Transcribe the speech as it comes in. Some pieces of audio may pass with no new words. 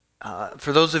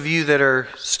For those of you that are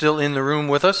still in the room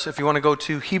with us, if you want to go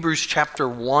to Hebrews chapter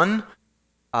 1,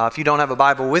 if you don't have a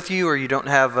Bible with you or you don't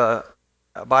have a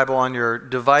Bible on your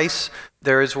device,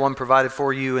 there is one provided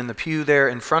for you in the pew there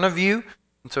in front of you.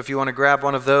 And so if you want to grab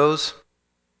one of those,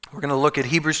 we're going to look at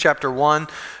Hebrews chapter 1.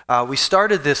 We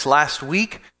started this last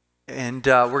week, and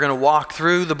we're going to walk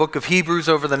through the book of Hebrews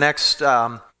over the next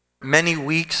many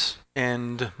weeks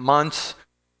and months.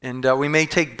 And we may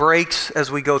take breaks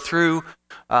as we go through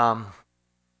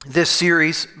this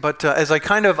series, but as I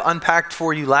kind of unpacked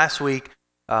for you last week,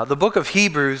 the book of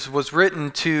Hebrews was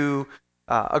written to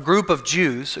a group of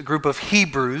Jews, a group of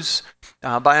Hebrews,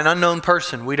 by an unknown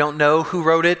person. We don't know who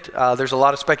wrote it. There's a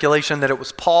lot of speculation that it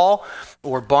was Paul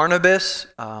or Barnabas.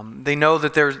 They know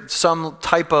that there's some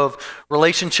type of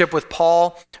relationship with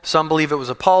Paul. Some believe it was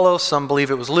Apollos, some believe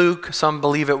it was Luke, some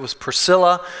believe it was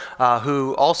Priscilla,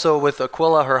 who also with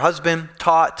Aquila, her husband,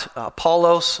 taught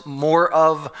Apollos more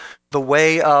of the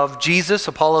way of Jesus.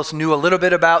 Apollos knew a little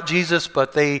bit about Jesus,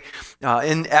 but they,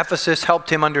 in Ephesus, helped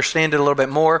him understand it a little bit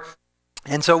more.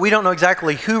 And so we don't know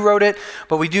exactly who wrote it,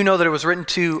 but we do know that it was written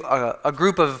to a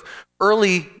group of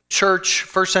early church,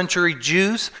 first century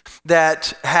Jews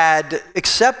that had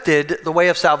accepted the way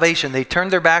of salvation. They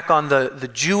turned their back on the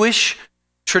Jewish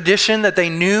tradition that they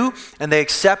knew, and they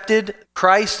accepted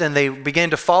Christ, and they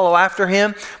began to follow after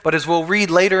him. But as we'll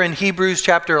read later in Hebrews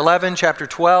chapter 11, chapter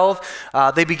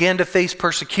 12, they began to face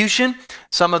persecution.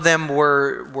 Some of them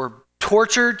were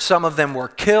tortured, some of them were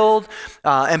killed,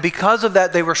 and because of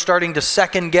that, they were starting to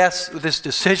second guess this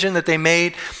decision that they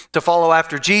made to follow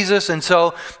after Jesus. And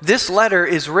so this letter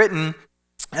is written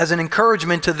as an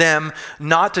encouragement to them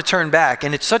not to turn back.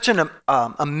 And it's such an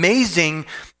amazing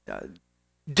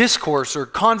discourse or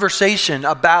conversation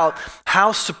about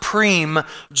how supreme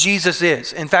Jesus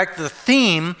is. In fact, the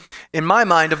theme, in my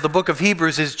mind, of the book of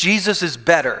Hebrews is Jesus is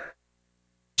better.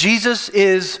 Jesus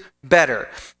is better.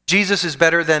 Jesus is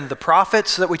better than the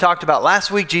prophets that we talked about last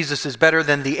week. Jesus is better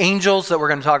than the angels that we're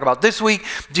going to talk about this week.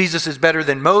 Jesus is better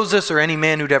than Moses or any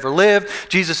man who'd ever lived.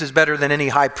 Jesus is better than any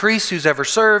high priest who's ever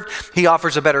served. He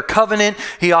offers a better covenant.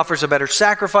 He offers a better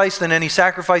sacrifice than any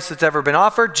sacrifice that's ever been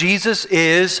offered. Jesus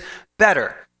is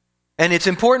better. And it's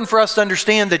important for us to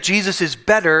understand that Jesus is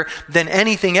better than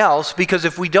anything else, because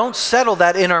if we don't settle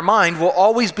that in our mind, we'll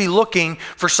always be looking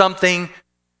for something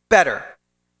better.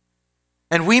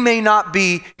 And we may not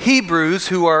be Hebrews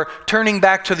who are turning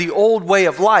back to the old way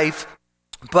of life,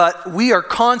 but we are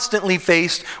constantly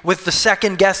faced with the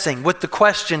second guessing, with the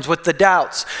questions, with the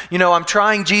doubts. You know, I'm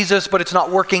trying Jesus, but it's not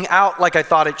working out like I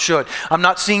thought it should. I'm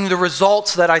not seeing the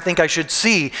results that I think I should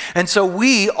see. And so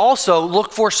we also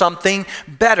look for something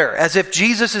better, as if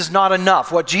Jesus is not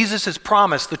enough. What Jesus has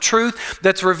promised, the truth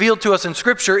that's revealed to us in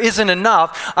Scripture isn't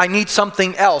enough. I need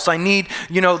something else. I need,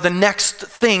 the next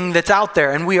thing that's out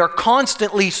there. And we are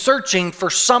constantly searching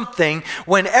for something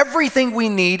when everything we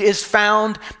need is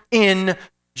found in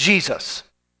Jesus.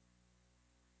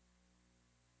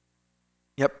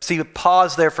 Yep, see,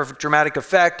 pause there for dramatic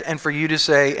effect and for you to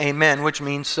say amen, which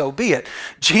means so be it.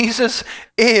 Jesus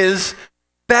is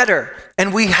better,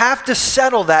 and we have to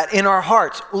settle that in our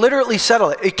hearts. Literally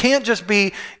settle it. It can't just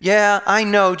be, yeah, I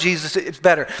know Jesus is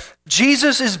better.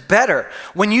 Jesus is better.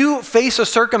 When you face a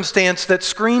circumstance that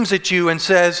screams at you and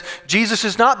says, Jesus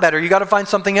is not better, you got to find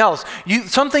something else.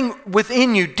 Something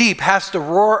within you deep has to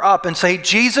roar up and say,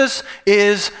 Jesus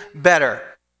is better.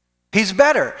 He's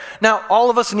better. Now, all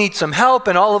of us need some help,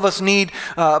 and all of us need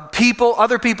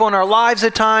other people in our lives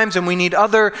at times, and we need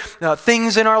other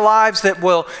things in our lives that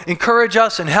will encourage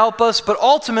us and help us. But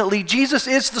ultimately, Jesus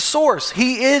is the source.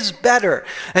 He is better.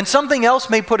 And something else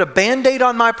may put a Band-Aid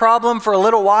on my problem for a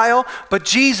little while, but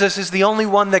Jesus is the only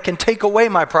one that can take away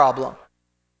my problem,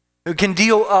 who can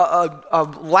deal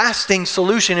a lasting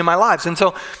solution in my lives. And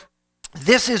so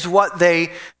this is what the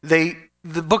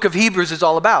book of Hebrews is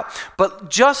all about. But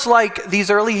just like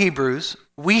these early Hebrews,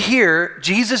 we hear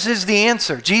Jesus is the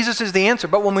answer. Jesus is the answer.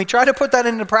 But when we try to put that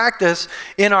into practice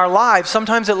in our lives,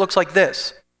 sometimes it looks like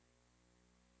this.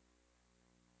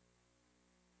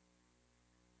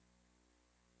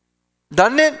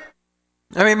 Doesn't it?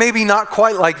 I mean, maybe not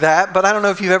quite like that, but I don't know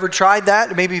if you've ever tried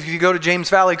that. Maybe if you go to James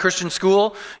Valley Christian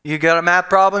School, you got a math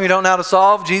problem you don't know how to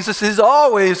solve. Jesus is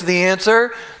always the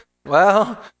answer.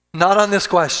 Well, not on this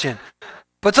question.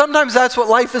 But sometimes that's what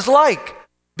life is like,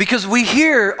 because we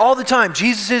hear all the time,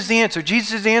 Jesus is the answer,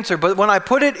 Jesus is the answer. But when I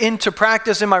put it into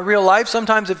practice in my real life,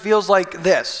 sometimes it feels like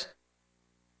this.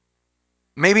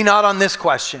 Maybe not on this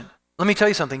question. Let me tell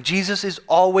you something. Jesus is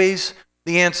always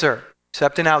the answer,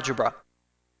 except in algebra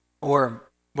or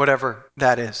whatever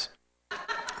that is.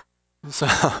 So,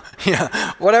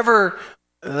 yeah, whatever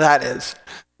that is.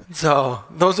 So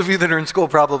those of you that are in school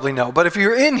probably know. But if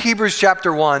you're in Hebrews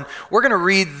chapter 1, we're going to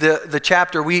read the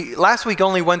chapter. We last week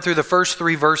only went through the first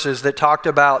 3 verses that talked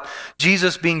about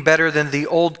Jesus being better than the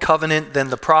old covenant, than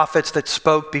the prophets that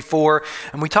spoke before.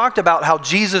 And we talked about how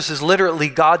Jesus is literally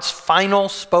God's final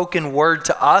spoken word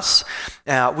to us.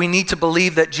 We need to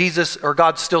believe that Jesus or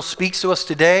God still speaks to us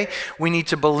today. We need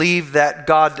to believe that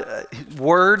God's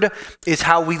word is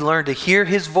how we learn to hear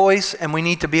his voice, and we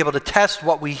need to be able to test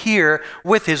what we hear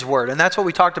with his word. And that's what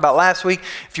we talked about last week.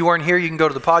 If you weren't here, you can go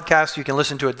to the podcast. You can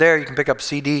listen to it there. You can pick up a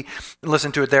CD and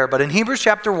listen to it there. But in Hebrews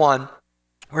chapter 1,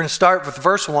 we're going to start with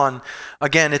verse 1.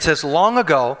 Again, it says, "Long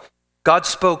ago, God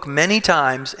spoke many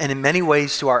times and in many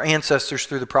ways to our ancestors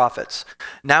through the prophets.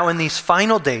 Now in these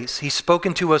final days, he's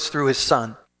spoken to us through his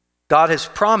Son. God has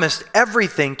promised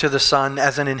everything to the Son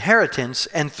as an inheritance,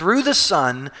 and through the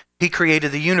Son, he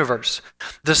created the universe.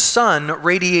 The Son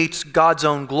radiates God's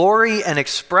own glory and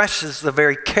expresses the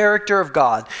very character of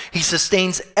God. He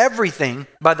sustains everything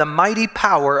by the mighty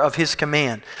power of his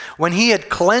command. When he had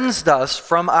cleansed us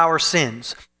from our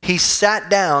sins, he sat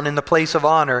down in the place of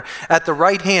honor at the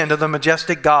right hand of the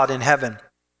majestic God in heaven."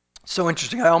 So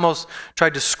interesting. I almost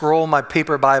tried to scroll my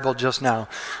paper Bible just now.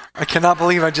 I cannot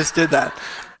believe I just did that.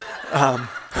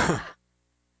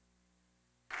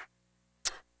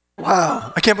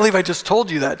 Wow. I can't believe I just told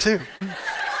you that too.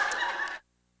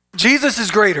 Jesus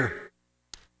is greater.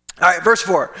 All right, verse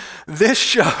 4. "This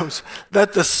shows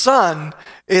that the Son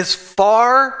is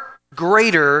far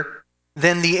greater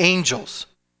than the angels,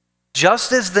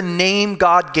 just as the name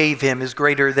God gave him is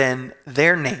greater than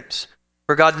their names.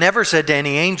 For God never said to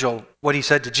any angel what he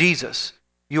said to Jesus,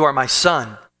 'You are my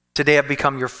Son. Today I've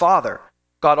become your Father.'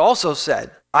 God also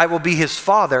said, 'I will be his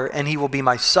Father and he will be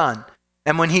my Son.'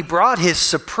 And when he brought his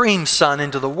supreme Son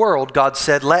into the world, God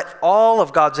said, 'Let all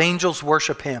of God's angels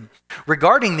worship him.'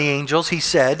 Regarding the angels, he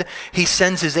said, 'He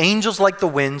sends his angels like the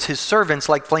winds, his servants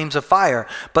like flames of fire.'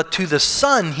 But to the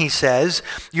Son, he says,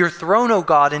 'Your throne, O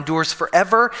God, endures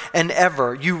forever and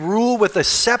ever. You rule with a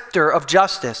scepter of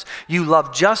justice. You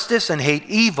love justice and hate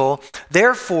evil.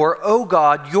 Therefore, O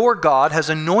God, your God has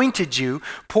anointed you,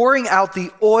 pouring out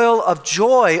the oil of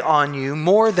joy on you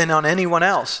more than on anyone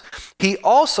else.' He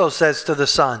also says to the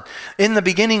Son, 'In the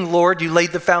beginning, Lord, you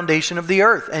laid the foundation of the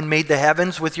earth and made the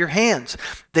heavens with your hands.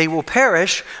 They will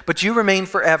perish, but you remain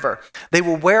forever. They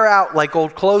will wear out like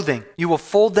old clothing. You will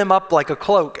fold them up like a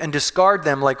cloak and discard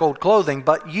them like old clothing,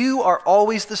 but you are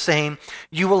always the same.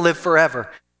 You will live forever.'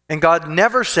 And God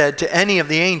never said to any of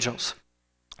the angels,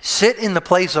 'Sit in the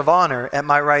place of honor at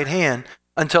my right hand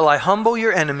until I humble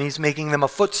your enemies, making them a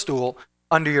footstool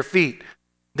under your feet.'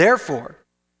 Therefore,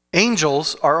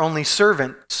 angels are only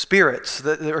servant spirits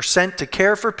that are sent to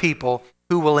care for people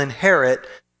who will inherit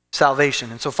salvation."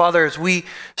 And so, Father, as we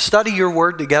study your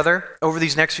word together over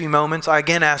these next few moments, I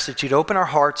again ask that you'd open our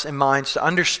hearts and minds to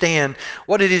understand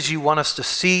what it is you want us to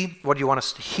see, what you want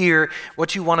us to hear,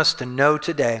 what you want us to know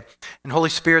today. And Holy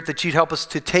Spirit, that you'd help us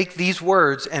to take these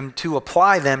words and to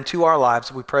apply them to our lives.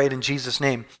 We pray it in Jesus'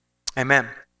 name. Amen.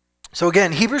 So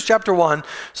again, Hebrews chapter 1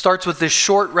 starts with this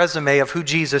short resume of who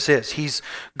Jesus is. He's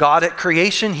God at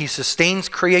creation. He sustains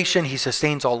creation. He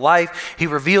sustains all life. He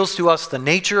reveals to us the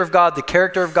nature of God, the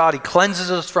character of God. He cleanses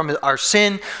us from our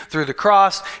sin through the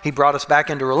cross. He brought us back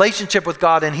into relationship with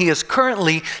God, and he is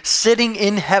currently sitting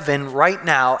in heaven right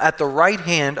now at the right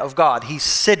hand of God. He's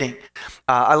sitting.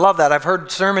 I love that. I've heard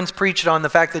sermons preached on the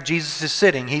fact that Jesus is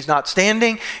sitting. He's not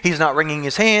standing. He's not wringing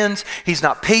his hands. He's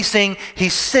not pacing.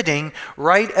 He's sitting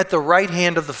right at the right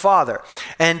hand of the Father.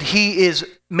 And he is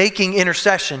making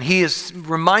intercession. He is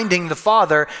reminding the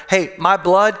Father, hey, my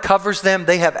blood covers them.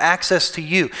 They have access to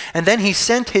you. And then he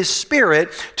sent his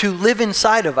Spirit to live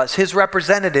inside of us, his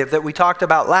representative that we talked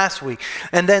about last week.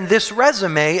 And then this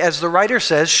resume, as the writer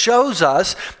says, shows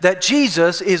us that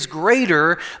Jesus is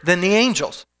greater than the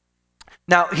angels.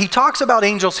 Now, he talks about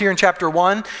angels here in chapter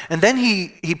 1, and then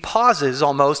he pauses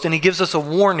almost, and he gives us a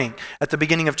warning at the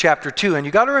beginning of chapter 2. And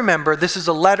you got to remember, this is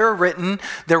a letter written.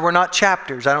 There were not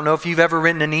chapters. I don't know if you've ever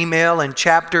written an email and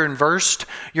chapter and versed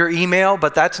your email,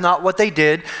 but that's not what they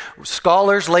did.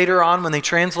 Scholars later on, when they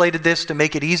translated this to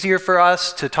make it easier for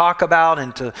us to talk about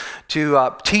and to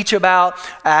teach about,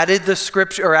 added the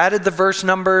scripture or added the verse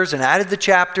numbers and added the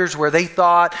chapters where they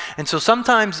thought. And so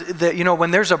sometimes,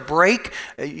 when there's a break,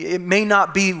 it may not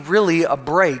be really a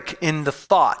break in the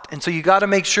thought. And so you got to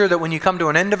make sure that when you come to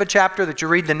an end of a chapter that you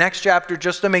read the next chapter,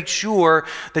 just to make sure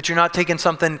that you're not taking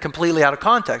something completely out of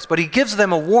context. But he gives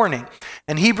them a warning.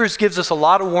 And Hebrews gives us a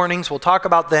lot of warnings. We'll talk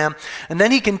about them. And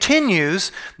then he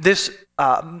continues this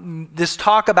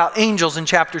talk about angels in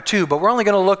chapter 2, but we're only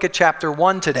going to look at chapter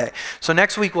 1 today. So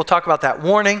next week we'll talk about that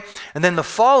warning. And then the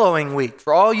following week,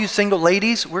 for all you single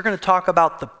ladies, we're going to talk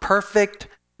about the perfect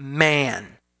man.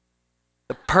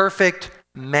 The perfect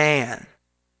man.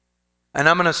 And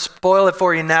I'm going to spoil it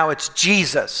for you now. It's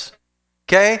Jesus.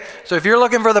 Okay? So if you're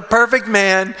looking for the perfect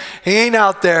man, he ain't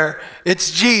out there.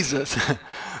 It's Jesus.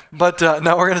 But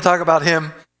no, we're going to talk about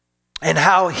him and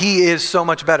how he is so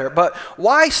much better. But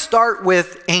why start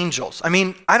with angels? I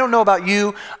mean, I don't know about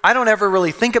you. I don't ever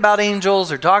really think about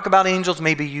angels or talk about angels.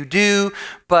 Maybe you do.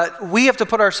 But we have to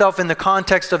put ourselves in the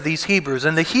context of these Hebrews.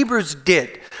 And the Hebrews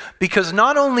did. Because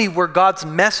not only were God's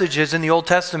messages in the Old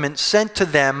Testament sent to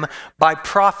them by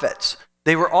prophets,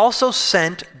 they were also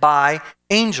sent by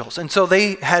angels. And so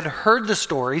they had heard the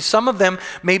stories. Some of them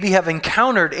maybe have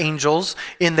encountered angels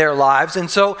in their lives. And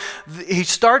so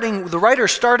the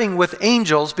writer's starting with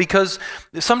angels because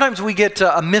sometimes we get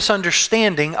a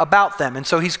misunderstanding about them. And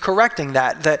so he's correcting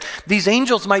that these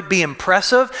angels might be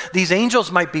impressive, these angels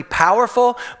might be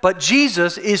powerful, but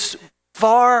Jesus is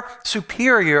far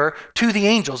superior to the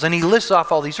angels. And he lists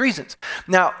off all these reasons.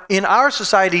 Now, in our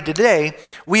society today,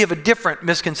 we have a different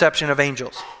misconception of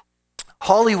angels.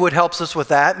 Hollywood helps us with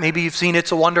that. Maybe you've seen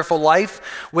It's a Wonderful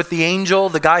Life with the angel,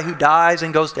 the guy who dies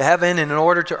and goes to heaven, and in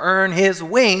order to earn his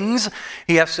wings,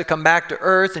 he has to come back to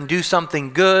earth and do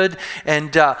something good.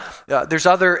 And there's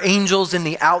other angels in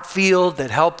the outfield that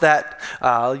help that,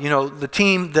 the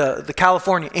team, the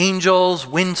California Angels,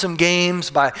 win some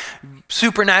games by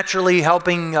supernaturally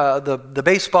helping the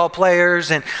baseball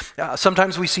players. And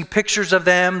sometimes we see pictures of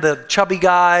them, the chubby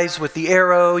guys with the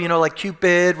arrow, like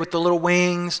Cupid with the little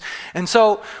wings. And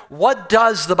so what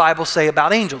does the Bible say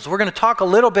about angels? We're going to talk a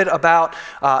little bit about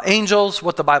angels,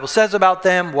 what the Bible says about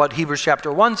them, what Hebrews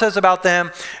chapter 1 says about them,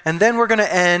 and then we're going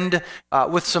to end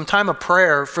with some time of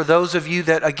prayer for those of you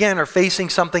that, again, are facing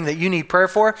something that you need prayer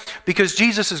for, because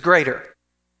Jesus is greater.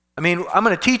 I mean, I'm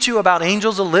going to teach you about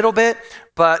angels a little bit,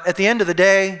 but at the end of the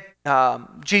day,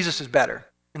 Jesus is better.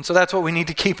 And so that's what we need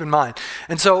to keep in mind.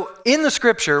 And so in the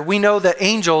scripture, we know that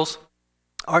angels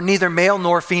are neither male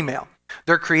nor female.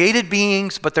 They're created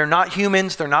beings, but they're not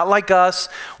humans. They're not like us.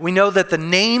 We know that the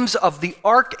names of the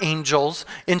archangels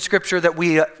in Scripture that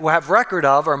we have record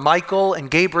of are Michael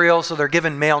and Gabriel, so they're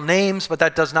given male names, but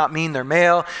that does not mean they're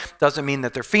male. Doesn't mean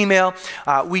that they're female.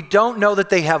 We don't know that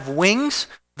they have wings.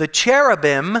 The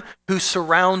cherubim who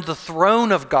surround the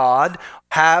throne of God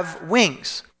have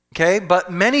wings. Okay, but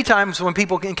many times when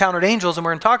people encountered angels, and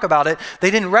we're going to talk about it,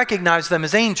 they didn't recognize them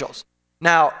as angels.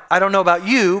 Now, I don't know about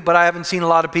you, but I haven't seen a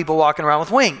lot of people walking around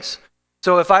with wings.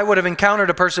 So if I would have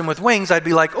encountered a person with wings, I'd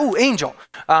be like, "Ooh, angel."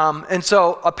 And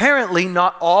so apparently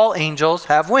not all angels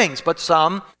have wings, but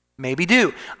some maybe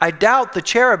do. I doubt the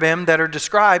cherubim that are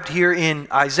described here in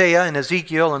Isaiah and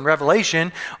Ezekiel and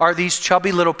Revelation are these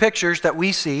chubby little pictures that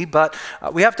we see, but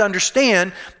we have to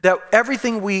understand that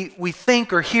everything we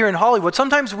think or hear in Hollywood,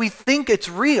 sometimes we think it's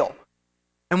real.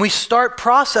 And we start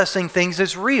processing things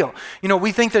as real.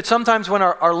 We think that sometimes when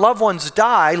our loved ones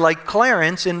die, like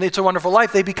Clarence in It's a Wonderful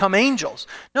Life, they become angels.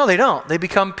 No, they don't. They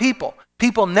become people.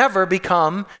 People never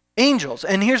become angels.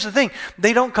 And here's the thing.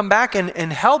 They don't come back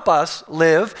and help us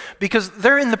live because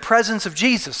they're in the presence of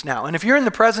Jesus now. And if you're in the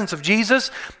presence of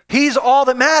Jesus, he's all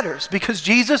that matters because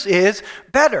Jesus is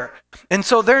better. And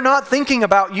so they're not thinking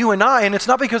about you and I, and it's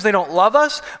not because they don't love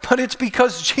us, but it's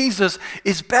because Jesus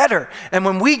is better. And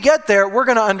when we get there, we're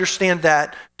going to understand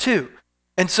that too.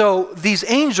 And so these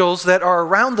angels that are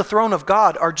around the throne of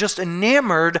God are just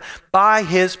enamored by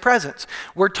his presence.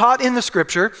 We're taught in the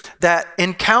scripture that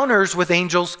encounters with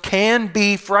angels can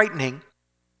be frightening,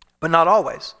 but not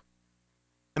always.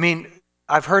 I mean,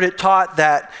 I've heard it taught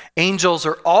that angels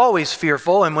are always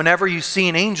fearful, and whenever you see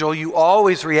an angel, you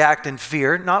always react in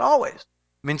fear. Not always.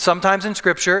 I mean, sometimes in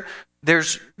scripture,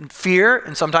 there's fear,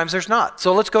 and sometimes there's not.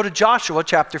 So let's go to Joshua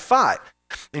chapter 5.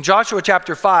 In Joshua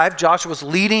chapter 5, Joshua's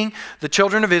leading the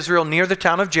children of Israel near the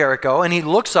town of Jericho, and he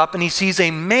looks up and he sees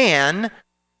a man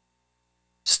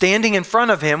standing in front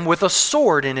of him with a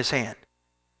sword in his hand.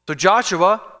 So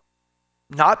Joshua,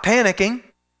 not panicking,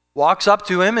 walks up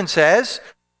to him and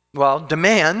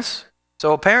demands,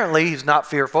 so apparently he's not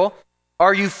fearful,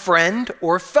 "Are you friend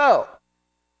or foe?"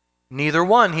 "Neither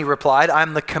one," he replied.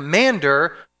 "I'm the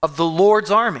commander of the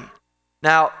Lord's army."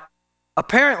 Now,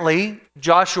 apparently,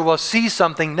 Joshua sees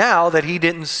something now that he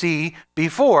didn't see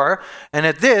before, and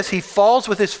at this, he falls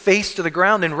with his face to the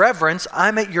ground in reverence.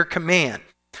 "I'm at your command.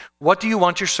 What do you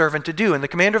want your servant to do?" And the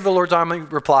commander of the Lord's army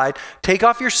replied, "Take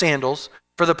off your sandals,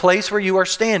 for the place where you are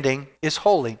standing is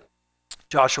holy."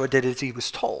 Joshua did as he was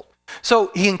told.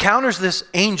 So he encounters this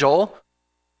angel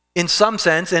in some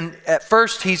sense, and at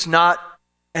first he's not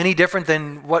any different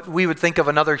than what we would think of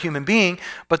another human being,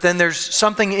 but then there's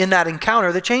something in that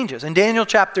encounter that changes. In Daniel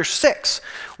chapter 6,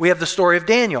 we have the story of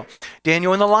Daniel.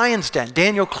 Daniel in the lion's den.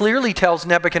 Daniel clearly tells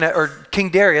King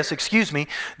Darius,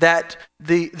 that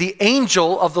the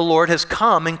angel of the Lord has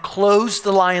come and closed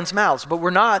the lions' mouths. But we're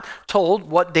not told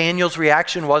what Daniel's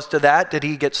reaction was to that. Did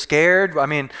he get scared? I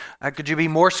mean, could you be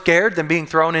more scared than being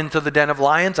thrown into the den of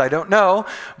lions? I don't know.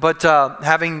 But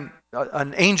having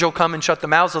an angel come and shut the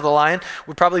mouths of the lion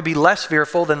would probably be less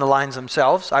fearful than the lions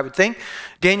themselves, I would think.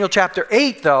 Daniel chapter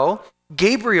 8, though,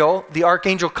 Gabriel, the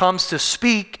archangel, comes to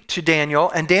speak to Daniel,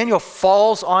 and Daniel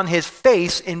falls on his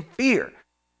face in fear.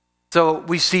 So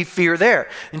we see fear there.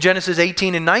 In Genesis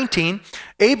 18 and 19,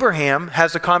 Abraham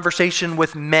has a conversation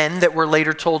with men that were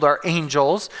later told are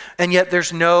angels, and yet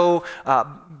there's no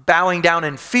bowing down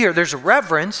in fear. There's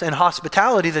reverence and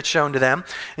hospitality that's shown to them.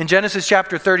 In Genesis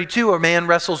chapter 32, a man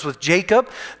wrestles with Jacob,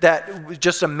 that was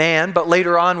just a man, but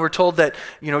later on we're told that,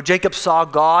 Jacob saw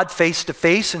God face to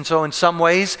face, and so in some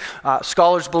ways,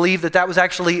 scholars believe that was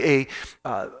actually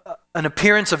an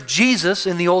appearance of Jesus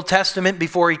in the Old Testament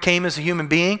before he came as a human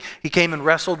being. He came and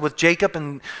wrestled with Jacob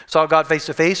and saw God face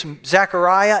to face.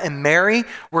 Zechariah and Mary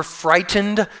were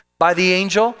frightened by the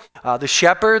angel. The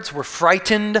shepherds were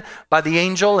frightened by the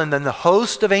angel, and then the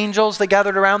host of angels that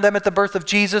gathered around them at the birth of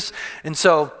Jesus. And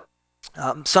so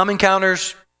some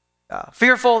encounters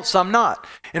fearful, some not.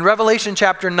 In Revelation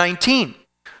chapter 19,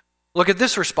 look at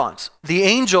this response. The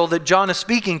angel that John is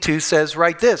speaking to says,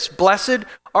 write this, "Blessed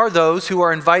are those who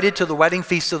are invited to the wedding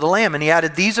feast of the Lamb." And he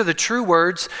added, "These are the true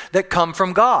words that come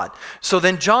from God." So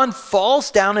then John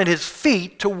falls down at his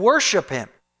feet to worship him.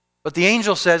 But the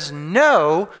angel says,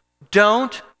 "No,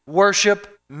 don't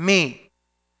worship me."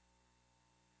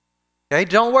 Okay,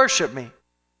 don't worship me.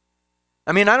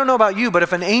 I mean, I don't know about you, but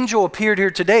if an angel appeared here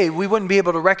today, we wouldn't be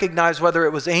able to recognize whether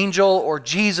it was angel or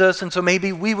Jesus, and so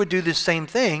maybe we would do the same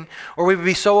thing, or we would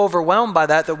be so overwhelmed by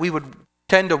that we would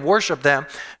tend to worship them.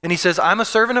 And he says, "I'm a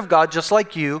servant of God just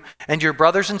like you and your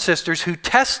brothers and sisters who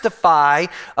testify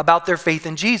about their faith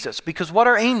in Jesus." Because what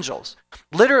are angels?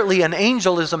 Literally, an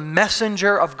angel is a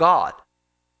messenger of God.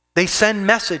 They send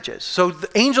messages. So the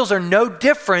angels are no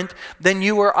different than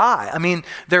you or I. I mean,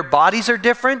 their bodies are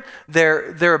different,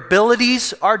 their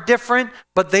abilities are different,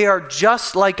 but they are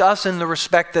just like us in the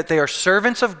respect that they are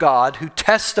servants of God who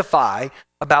testify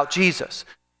about Jesus.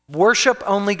 Worship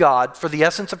only God, for the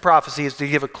essence of prophecy is to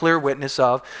give a clear witness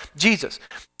of Jesus.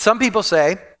 Some people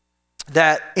say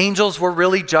that angels were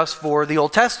really just for the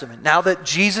Old Testament. Now that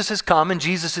Jesus has come and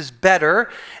Jesus is better,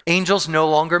 angels no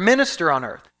longer minister on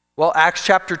earth. Well, Acts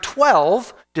chapter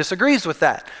 12 disagrees with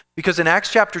that, because in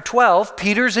Acts chapter 12,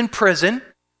 Peter's in prison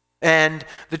and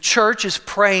the church is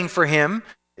praying for him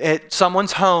at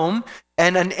someone's home,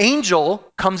 and an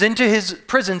angel comes into his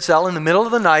prison cell in the middle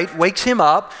of the night, wakes him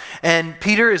up, and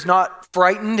Peter is not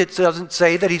frightened. It doesn't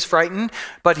say that he's frightened,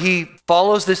 but he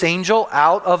follows this angel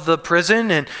out of the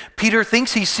prison, and Peter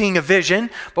thinks he's seeing a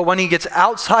vision, but when he gets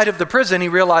outside of the prison, he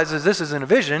realizes this isn't a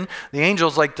vision. The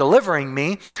angel's like delivering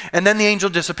me, and then the angel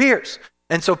disappears.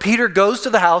 And so Peter goes to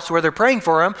the house where they're praying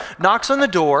for him, knocks on the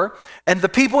door, and the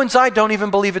people inside don't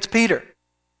even believe it's Peter.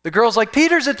 The girl's like,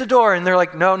 "Peter's at the door," and they're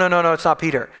like, no, it's not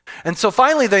Peter. And so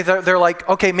finally they're like,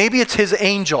 okay, maybe it's his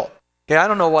angel. Okay, I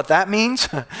don't know what that means,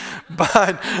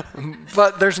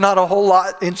 but there's not a whole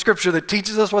lot in Scripture that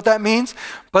teaches us what that means.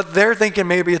 But they're thinking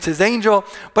maybe it's his angel,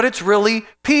 but it's really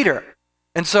Peter.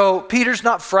 And so Peter's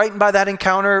not frightened by that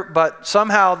encounter, but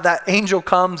somehow that angel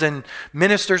comes and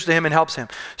ministers to him and helps him.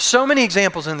 So many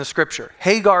examples in the Scripture.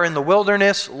 Hagar in the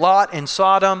wilderness, Lot in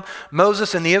Sodom,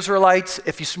 Moses and the Israelites.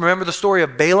 If you remember the story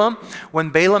of Balaam, when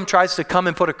Balaam tries to come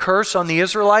and put a curse on the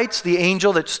Israelites, the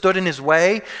angel that stood in his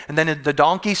way, and then the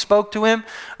donkey spoke to him,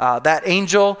 that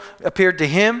angel appeared to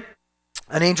him.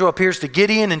 An angel appears to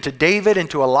Gideon and to David and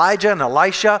to Elijah and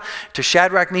Elisha, to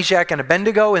Shadrach, Meshach, and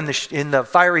Abednego in the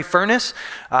fiery furnace.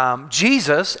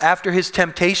 Jesus, after his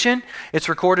temptation, it's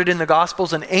recorded in the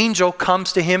Gospels, an angel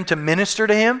comes to him to minister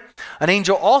to him. An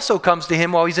angel also comes to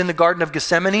him while he's in the Garden of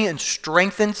Gethsemane and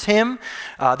strengthens him.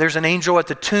 There's an angel at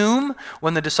the tomb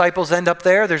when the disciples end up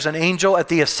there. There's an angel at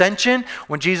the ascension.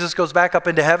 When Jesus goes back up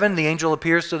into heaven, the angel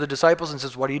appears to the disciples and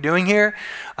says, "What are you doing here?"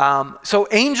 So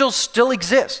angels still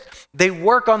exist. They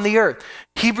work on the earth.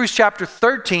 Hebrews chapter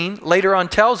 13 later on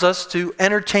tells us to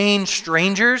entertain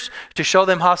strangers, to show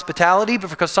them hospitality,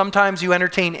 because sometimes you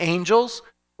entertain angels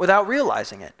without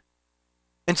realizing it.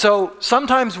 And so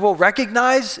sometimes we'll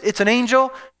recognize it's an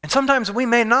angel, and sometimes we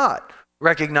may not.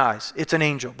 recognize it's an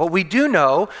angel. But we do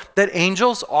know that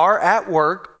angels are at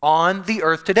work on the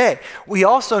earth today. We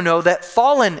also know that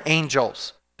fallen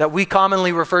angels, that we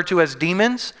commonly refer to as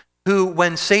demons, who,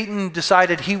 when Satan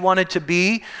decided he wanted to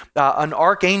be an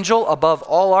archangel above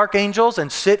all archangels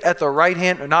and sit at the right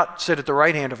hand, or not sit at the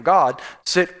right hand of God,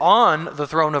 sit on the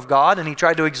throne of God, and he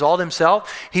tried to exalt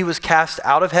himself, he was cast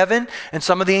out of heaven, and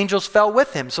some of the angels fell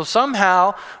with him. So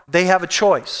somehow they have a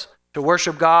choice to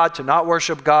worship God, to not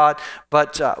worship God,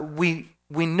 but we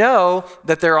know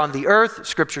that they're on the earth.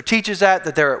 Scripture teaches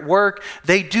that they're at work.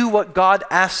 They do what God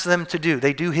asks them to do.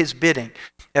 They do his bidding,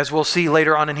 as we'll see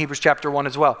later on in Hebrews chapter 1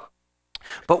 as well.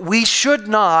 But we should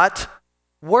not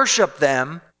worship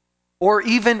them or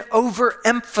even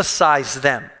overemphasize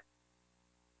them.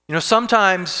 You know,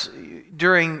 sometimes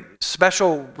during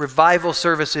special revival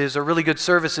services or really good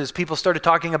services, people started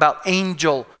talking about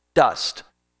angel dust.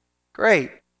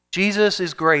 Great. Jesus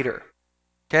is greater.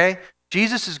 Okay?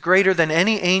 Jesus is greater than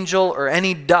any angel or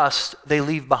any dust they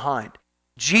leave behind.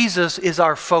 Jesus is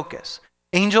our focus.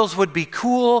 Angels would be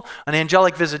cool, an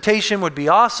angelic visitation would be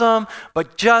awesome,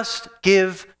 but just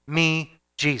give me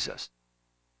Jesus.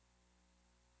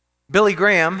 Billy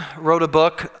Graham wrote a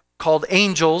book called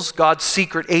Angels, God's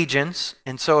Secret Agents.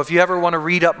 And so if you ever want to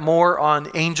read up more on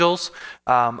angels,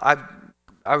 I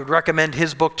would recommend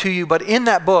his book to you. But in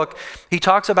that book, he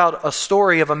talks about a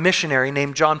story of a missionary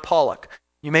named John Pollock.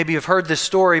 You maybe have heard this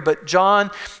story, but John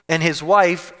and his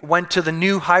wife went to the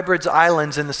New Hebrides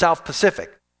Islands in the South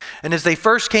Pacific. And as they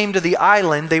first came to the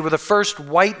island, they were the first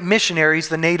white missionaries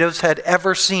the natives had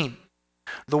ever seen.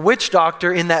 The witch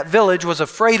doctor in that village was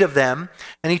afraid of them,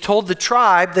 and he told the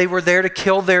tribe they were there to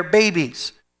kill their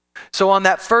babies. So on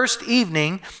that first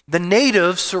evening, the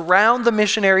natives surround the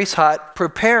missionaries' hut,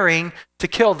 preparing to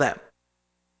kill them.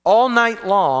 All night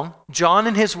long, John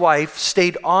and his wife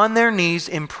stayed on their knees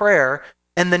in prayer,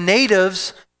 and the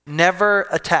natives never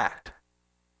attacked.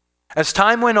 As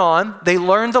time went on, they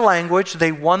learned the language,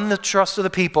 they won the trust of the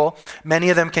people, many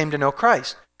of them came to know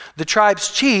Christ. The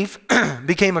tribe's chief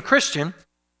became a Christian,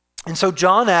 and so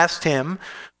John asked him,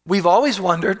 "We've always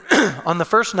wondered on the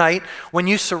first night when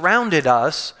you surrounded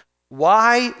us,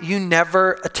 why you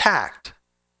never attacked.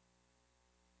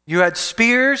 You had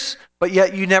spears, but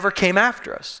yet you never came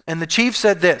after us." And the chief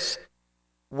said this,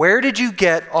 "Where did you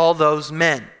get all those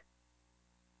men?"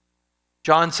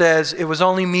 John says, "It was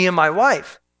only me and my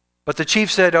wife." But the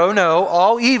chief said, "Oh no,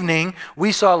 all evening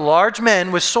we saw large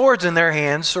men with swords in their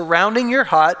hands surrounding your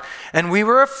hut, and we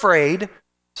were afraid,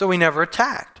 so we never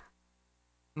attacked."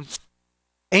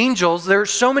 Angels, there are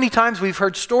so many times we've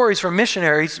heard stories from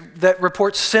missionaries that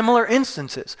report similar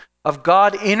instances of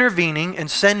God intervening and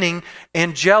sending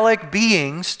angelic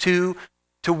beings to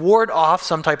ward off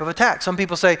some type of attack. Some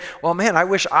people say, "Well, man, I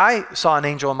wish I saw an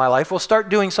angel in my life." Well, start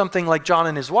doing something like John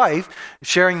and his wife,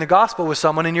 sharing the gospel with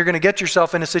someone, and you're going to get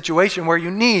yourself in a situation where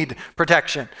you need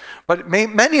protection. But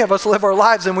many of us live our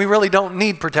lives and we really don't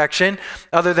need protection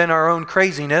other than our own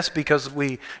craziness because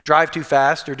we drive too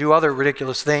fast or do other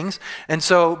ridiculous things. And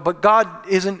so, but God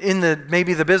isn't in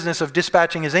maybe the business of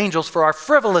dispatching his angels for our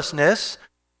frivolousness,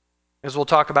 as we'll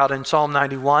talk about in Psalm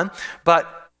 91,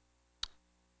 but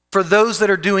for those that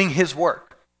are doing his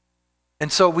work. And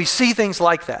so we see things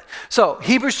like that. So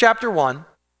Hebrews chapter 1,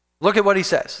 look at what he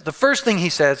says. The first thing he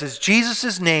says is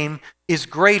Jesus' name is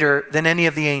greater than any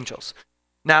of the angels.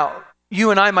 Now,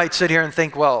 you and I might sit here and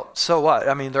think, well, so what?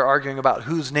 I mean, they're arguing about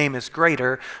whose name is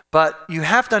greater. But you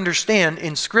have to understand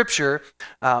in Scripture,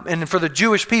 and for the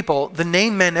Jewish people, the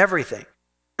name meant everything.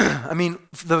 I mean,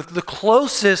 the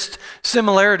closest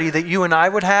similarity that you and I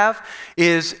would have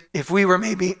is if we were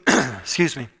maybe,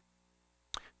 excuse me,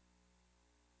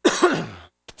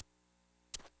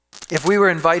 if we were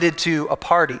invited to a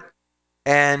party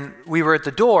and we were at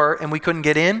the door and we couldn't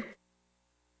get in,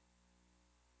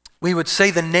 we would say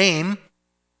the name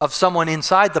of someone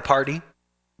inside the party.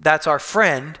 That's our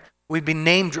friend. We'd be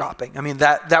name dropping. I mean,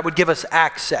 that would give us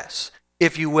access,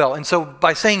 if you will. And so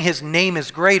by saying his name is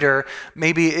greater,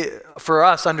 maybe for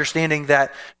us understanding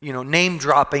that, name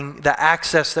dropping, the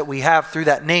access that we have through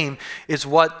that name is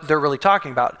what they're really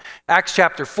talking about. Acts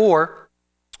chapter 4,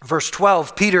 verse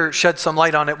 12, Peter sheds some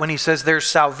light on it when he says there's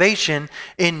salvation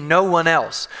in no one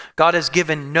else. God has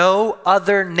given no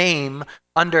other name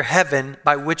under heaven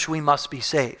by which we must be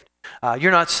saved.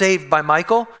 You're not saved by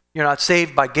Michael. You're not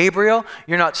saved by Gabriel.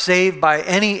 You're not saved by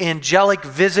any angelic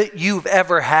visit you've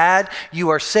ever had. You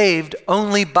are saved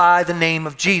only by the name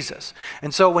of Jesus.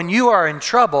 And so when you are in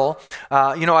trouble,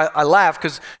 I laugh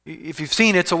because if you've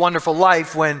seen It's a Wonderful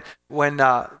Life, when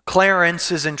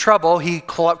Clarence is in trouble, he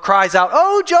cries out,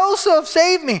 "Oh, Joseph,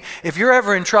 save me." If you're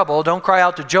ever in trouble, don't cry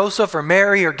out to Joseph or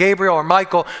Mary or Gabriel or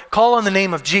Michael. Call on the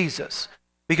name of Jesus,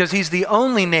 because he's the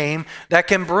only name that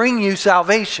can bring you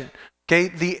salvation.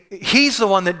 Okay, he's the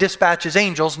one that dispatches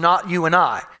angels, not you and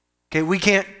I. Okay, we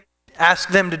can't ask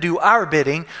them to do our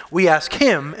bidding. We ask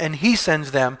him, and he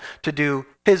sends them to do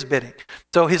his bidding.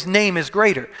 So his name is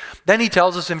greater. Then he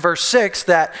tells us in verse 6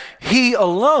 that he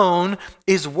alone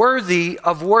is worthy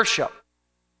of worship.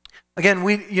 Again,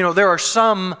 there are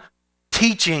some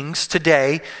teachings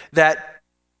today that,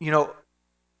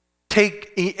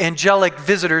 take angelic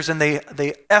visitors and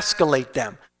they escalate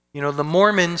them. The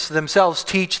Mormons themselves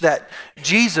teach that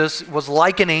Jesus was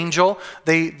like an angel.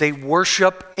 They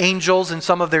worship angels in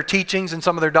some of their teachings and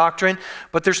some of their doctrine,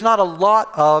 but there's not a lot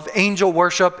of angel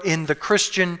worship in the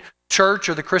Christian church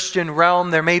or the Christian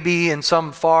realm. There may be in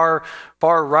some far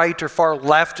right or far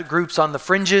left groups on the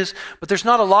fringes, but there's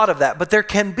not a lot of that. But there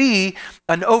can be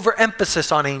an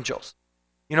overemphasis on angels.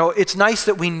 It's nice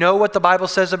that we know what the Bible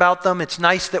says about them. It's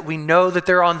nice that we know that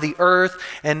they're on the earth,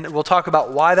 and we'll talk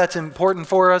about why that's important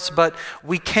for us, but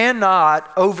we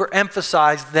cannot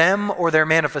overemphasize them or their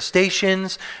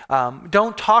manifestations.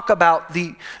 Don't talk about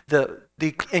the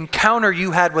encounter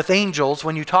you had with angels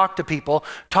when you talk to people.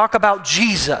 Talk about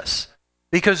Jesus,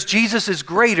 because Jesus is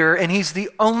greater, and he's the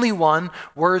only one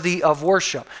worthy of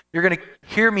worship. You're going to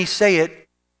hear me say it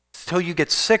until you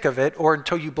get sick of it or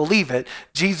until you believe it.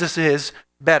 Jesus is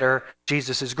better.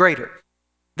 Jesus is greater.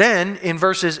 Then in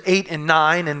verses 8 and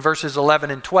 9 and verses 11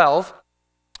 and 12,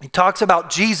 he talks about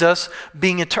Jesus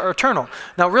being eternal.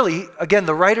 Now really, again,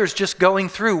 the writer's just going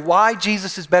through why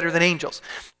Jesus is better than angels.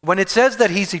 When it says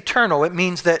that he's eternal, it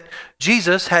means that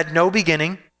Jesus had no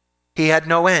beginning. He had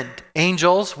no end.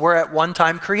 Angels were at one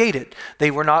time created. They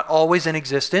were not always in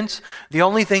existence. The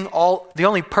only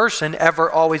person ever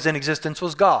always in existence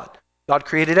was God. God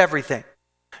created everything.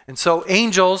 And so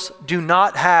angels do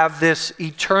not have this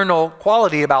eternal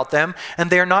quality about them, and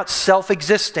they're not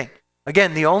self-existing.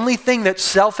 Again, the only thing that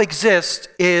self-exists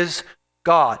is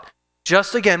God.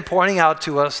 Just again pointing out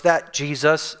to us that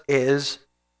Jesus is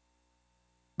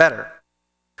better.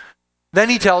 Then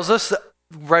he tells us that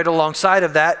right alongside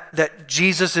of that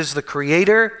Jesus is the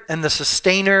creator and the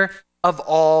sustainer of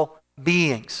all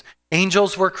beings.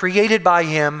 Angels were created by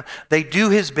him. They do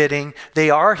his bidding. They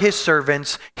are his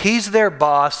servants. He's their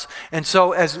boss. And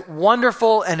so as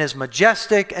wonderful and as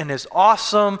majestic and as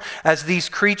awesome as these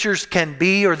creatures can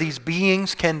be, or these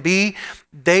beings can be,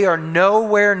 they are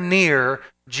nowhere near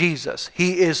Jesus.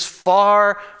 He is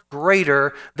far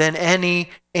greater than any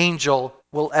angel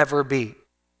will ever be.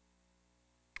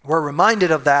 We're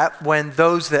reminded of that when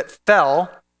those that fell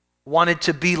wanted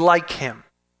to be like him.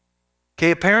 Okay,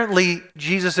 apparently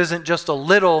Jesus isn't just a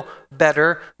little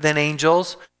better than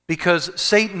angels, because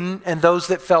Satan and those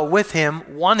that fell with him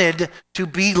wanted to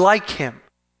be like him.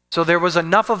 So there was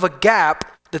enough of a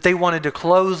gap that they wanted to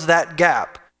close that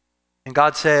gap. And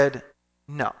God said,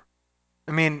 no.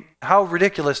 I mean, how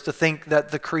ridiculous to think that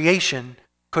the creation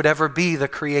could ever be the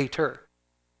creator.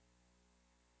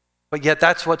 But yet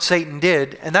that's what Satan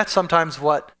did, and that's sometimes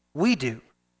what we do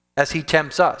as he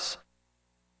tempts us.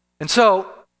 And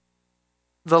so,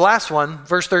 the last one,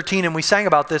 verse 13, and we sang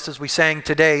about this as we sang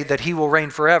today, that he will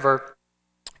reign forever.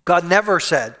 God never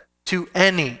said to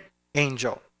any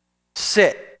angel,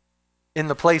 sit in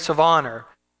the place of honor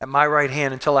at my right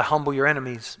hand until I humble your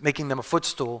enemies, making them a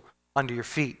footstool under your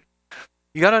feet.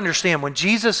 You got to understand, when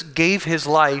Jesus gave his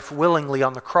life willingly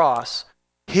on the cross,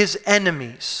 his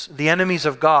enemies, the enemies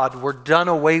of God, were done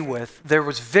away with. There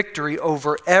was victory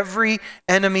over every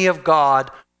enemy of God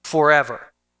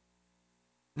forever.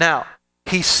 Now,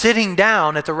 he's sitting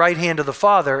down at the right hand of the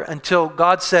Father until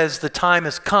God says the time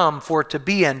has come for it to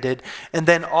be ended, and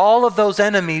then all of those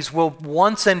enemies will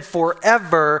once and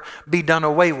forever be done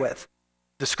away with.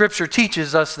 The scripture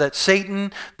teaches us that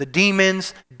Satan, the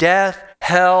demons, death,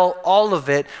 hell, all of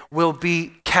it will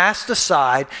be cast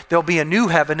aside. There'll be a new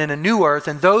heaven and a new earth,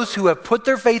 and those who have put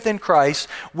their faith in Christ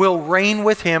will reign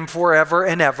with him forever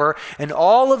and ever. And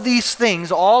all of these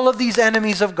things, all of these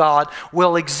enemies of God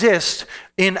will exist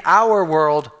in our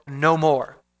world no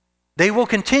more. They will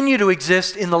continue to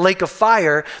exist in the lake of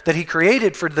fire that he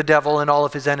created for the devil and all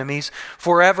of his enemies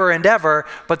forever and ever,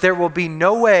 but there will be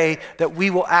no way that we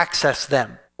will access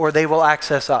them or they will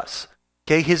access us.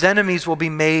 Okay, his enemies will be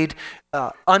made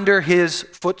under his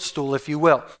footstool, if you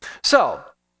will. So,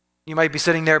 You might be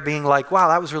sitting there being like, wow,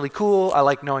 that was really cool. I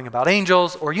like knowing about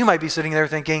angels. Or you might be sitting there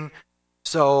thinking,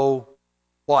 so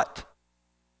what?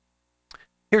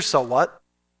 Here's so what.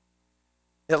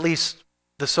 At least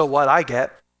the so what I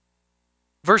get.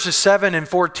 Verses 7 and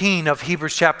 14 of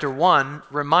Hebrews chapter 1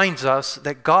 reminds us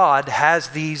that God has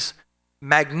these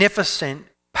magnificent,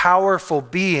 powerful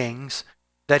beings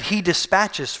that he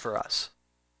dispatches for us.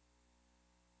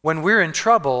 When we're in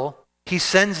trouble, he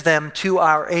sends them to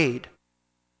our aid.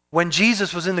 When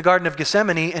Jesus was in the Garden of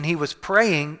Gethsemane and he was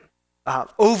praying,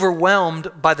 overwhelmed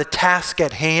by the task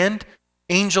at hand,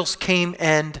 angels came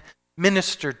and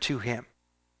ministered to him.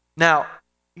 Now,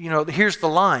 here's the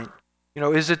line.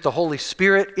 Is it the Holy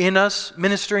Spirit in us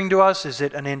ministering to us? Is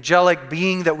it an angelic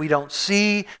being that we don't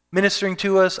see ministering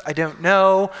to us? I don't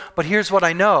know. But here's what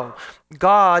I know.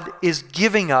 God is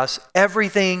giving us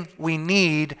everything we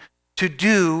need to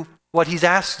do what he's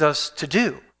asked us to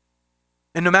do.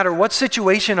 And no matter what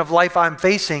situation of life I'm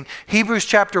facing, Hebrews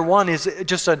chapter 1 is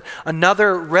just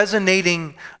another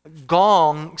resonating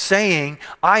gong saying,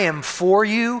 I am for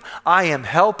you, I am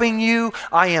helping you,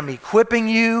 I am equipping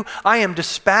you, I am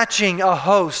dispatching a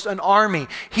host, an army.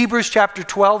 Hebrews chapter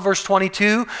 12 verse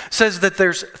 22 says that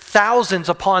there's thousands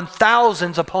upon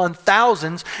thousands upon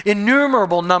thousands,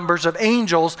 innumerable numbers of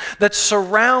angels that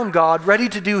surround God, ready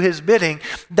to do his bidding.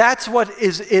 That's what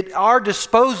is at our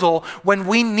disposal when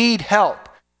we need help.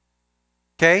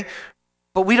 Okay?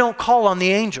 But we don't call on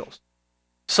the angels.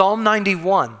 Psalm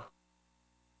 91.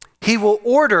 He will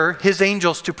order his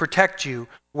angels to protect you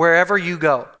wherever you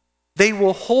go. They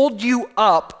will hold you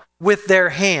up with their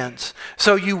hands,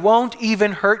 so you won't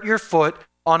even hurt your foot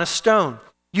on a stone.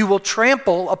 You will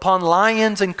trample upon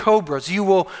lions and cobras. You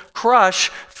will crush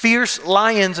fierce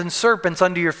lions and serpents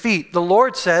under your feet. The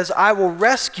Lord says, I will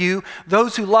rescue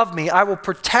those who love me. I will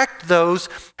protect those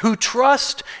who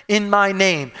trust in my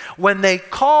name. When they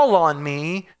call on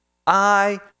me,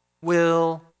 I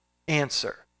will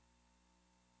answer.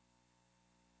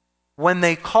 When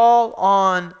they call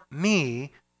on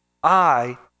me,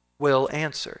 I will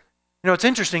answer. It's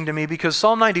interesting to me because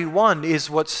Psalm 91 is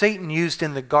what Satan used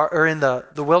in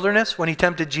the wilderness when he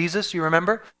tempted Jesus. You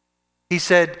remember? He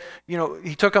said,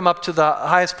 he took him up to the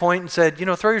highest point and said,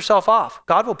 throw yourself off.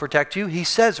 God will protect you. He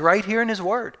says right here in his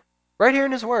word,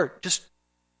 just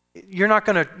you're not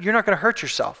going to hurt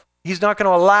yourself. He's not going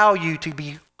to allow you to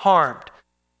be harmed.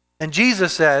 And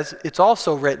Jesus says, it's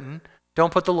also written,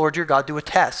 don't put the Lord your God to a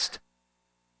test.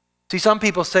 See, some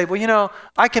people say, well,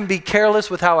 I can be careless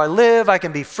with how I live. I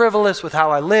can be frivolous with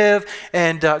how I live,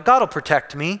 and God will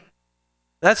protect me.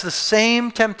 That's the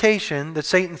same temptation that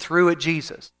Satan threw at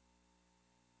Jesus.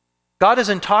 God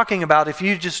isn't talking about if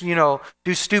you just,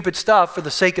 do stupid stuff for the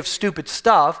sake of stupid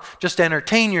stuff, just to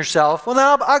entertain yourself. Well,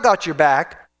 now I got your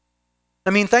back.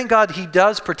 Thank God he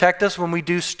does protect us when we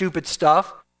do stupid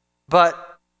stuff,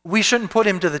 but we shouldn't put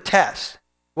him to the test.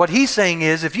 What he's saying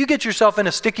is, if you get yourself in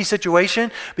a sticky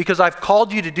situation because I've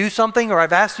called you to do something or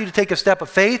I've asked you to take a step of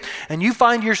faith and you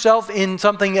find yourself in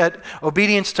something at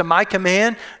obedience to my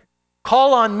command,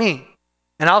 call on me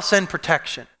and I'll send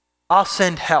protection. I'll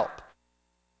send help.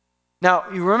 Now,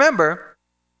 you remember,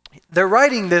 they're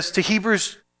writing this to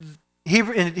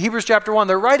in Hebrews chapter 1,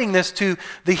 they're writing this to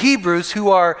the Hebrews who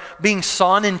are being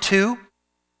sawn in two.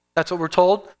 That's what we're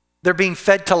told. They're being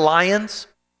fed to lions.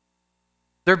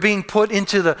 They're being put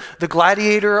into the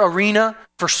gladiator arena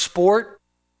for sport.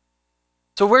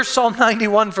 So where's Psalm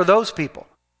 91 for those people?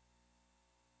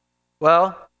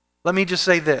 Well, let me just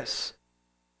say this.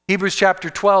 Hebrews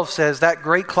chapter 12 says that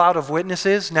great cloud of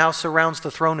witnesses now surrounds the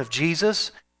throne of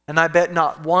Jesus, and I bet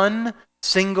not one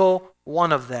single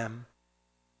one of them,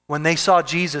 when they saw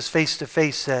Jesus face to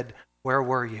face, said, where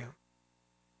were you?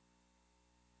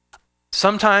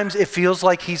 Sometimes it feels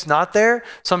like he's not there.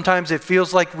 Sometimes it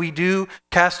feels like we do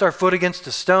cast our foot against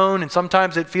a stone, and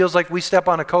sometimes it feels like we step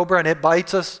on a cobra and it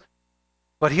bites us.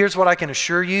 But here's what I can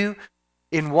assure you.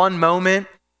 In one moment,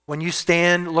 when you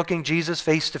stand looking Jesus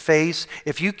face to face,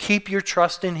 if you keep your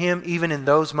trust in him, even in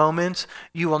those moments,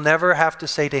 you will never have to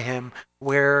say to him,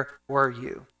 where were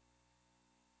you?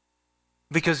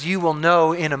 Because you will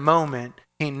know in a moment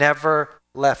he never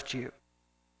left you.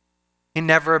 He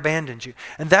never abandoned you.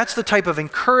 And that's the type of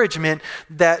encouragement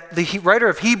that the writer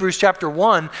of Hebrews chapter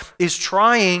 1 is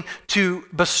trying to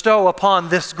bestow upon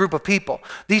this group of people.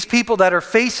 These people that are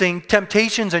facing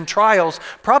temptations and trials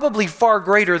probably far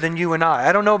greater than you and I.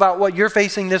 I don't know about what you're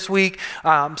facing this week.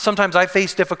 Sometimes I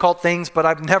face difficult things, but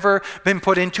I've never been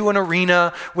put into an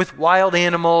arena with wild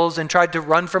animals and tried to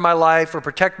run for my life or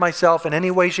protect myself in any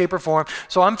way, shape, or form.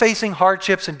 So I'm facing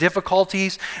hardships and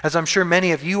difficulties, as I'm sure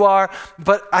many of you are,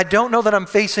 but I don't know that I'm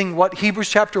facing what Hebrews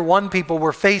chapter 1 people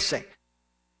were facing.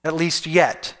 at least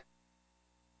yet.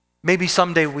 Maybe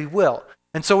someday we will.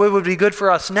 And so it would be good for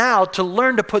us now to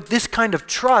learn to put this kind of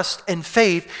trust and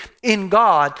faith in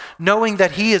God, knowing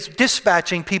that He is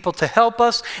dispatching people to help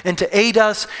us and to aid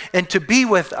us and to be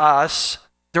with us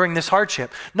during this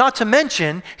hardship. Not to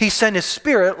mention, He sent His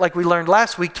Spirit, like we learned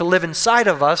last week, to live inside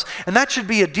of us, and that should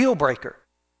be a deal breaker.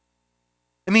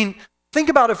 I mean, think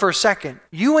about it for a second.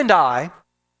 You and I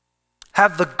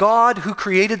have the God who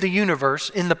created the universe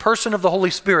in the person of the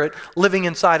Holy Spirit living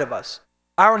inside of us.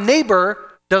 Our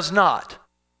neighbor does not.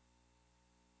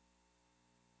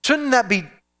 Shouldn't that be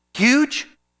huge?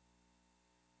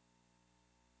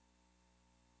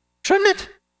 Shouldn't it?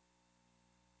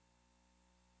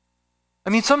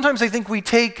 I mean, sometimes I think we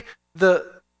take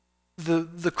the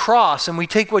cross and we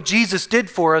take what Jesus did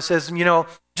for us as,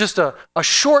 just a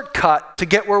shortcut to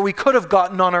get where we could have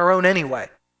gotten on our own anyway.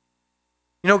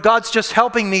 God's just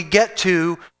helping me get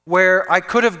to where I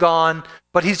could have gone,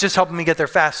 but He's just helping me get there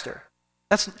faster.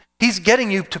 He's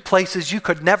getting you to places you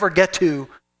could never get to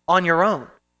on your own.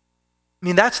 I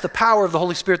mean, that's the power of the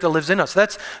Holy Spirit that lives in us.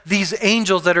 That's these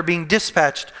angels that are being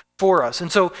dispatched for us.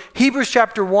 And so Hebrews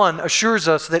chapter 1 assures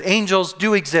us that angels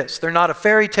do exist. They're not a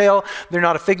fairy tale. They're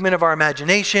not a figment of our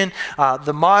imagination.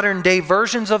 The modern day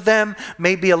versions of them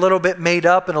may be a little bit made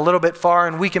up and a little bit far,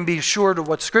 and we can be assured of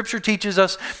what Scripture teaches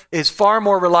us is far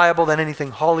more reliable than anything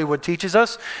Hollywood teaches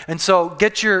us. And so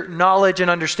get your knowledge and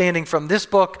understanding from this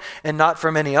book and not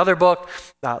from any other book.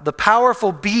 The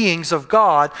powerful beings of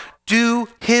God do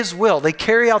His will. They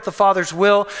carry out the Father's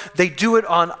will. They do it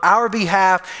on our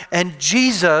behalf, and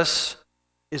Jesus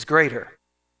is greater.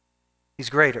 He's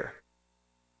greater.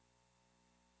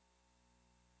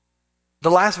 The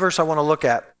last verse I want to look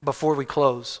at before we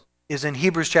close is in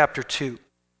Hebrews chapter 2.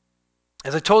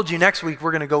 As I told you, next week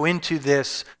we're going to go into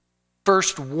this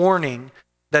first warning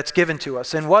that's given to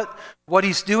us. And what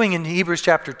he's doing in Hebrews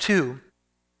chapter 2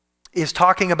 is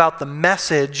talking about the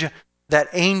message that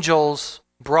angels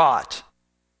brought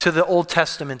to the Old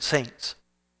Testament saints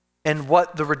and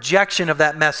what the rejection of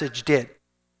that message did.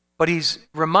 But he's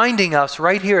reminding us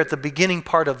right here at the beginning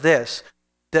part of this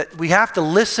that we have to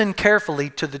listen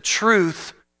carefully to the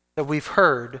truth that we've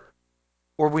heard,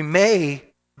 or we may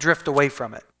drift away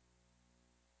from it.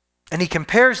 And he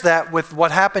compares that with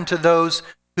what happened to those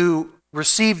who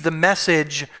received the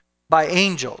message by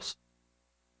angels.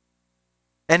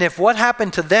 And if what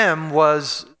happened to them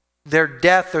was their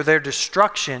death or their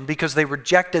destruction because they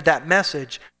rejected that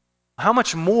message, how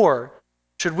much more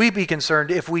should we be concerned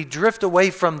if we drift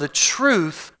away from the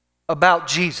truth about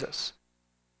Jesus?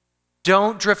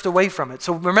 Don't drift away from it.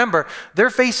 So remember,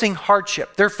 they're facing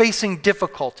hardship. They're facing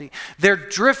difficulty. They're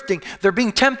drifting. They're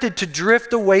being tempted to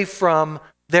drift away from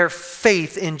their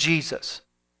faith in Jesus.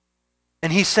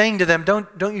 And he's saying to them, don't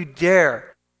you dare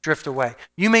drift away.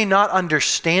 You may not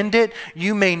understand it.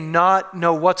 You may not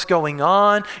know what's going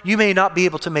on. You may not be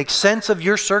able to make sense of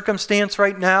your circumstance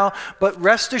right now, but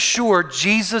rest assured,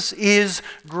 Jesus is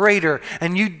greater.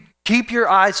 And you keep your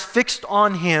eyes fixed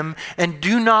on Him and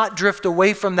do not drift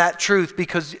away from that truth,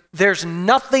 because there's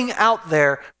nothing out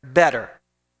there better.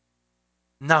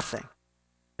 Nothing.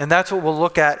 And that's what we'll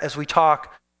look at as we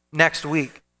talk next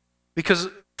week. Because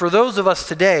for those of us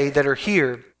today that are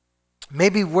here,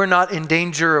 maybe we're not in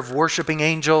danger of worshiping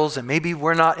angels, and maybe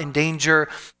we're not in danger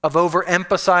of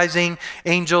overemphasizing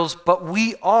angels, but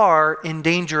we are in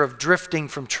danger of drifting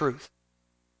from truth.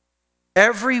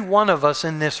 Every one of us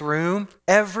in this room,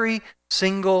 every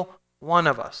single one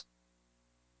of us,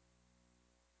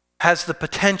 has the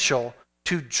potential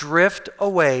to drift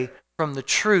away from the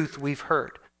truth we've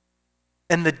heard.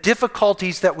 And the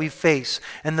difficulties that we face,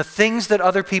 and the things that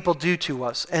other people do to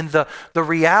us, and the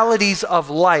realities of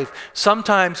life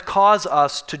sometimes cause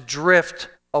us to drift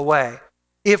away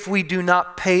if we do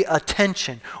not pay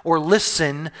attention or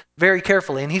listen very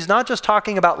carefully. And he's not just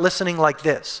talking about listening like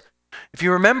this. If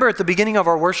you remember at the beginning of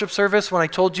our worship service when I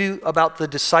told you about the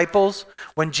disciples,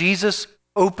 when Jesus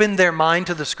opened their mind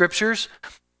to the Scriptures,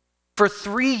 for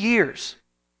 3 years,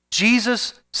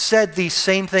 Jesus said these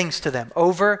same things to them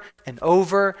over and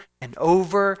over and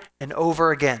over and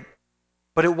over again.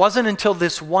 But it wasn't until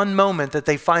this one moment that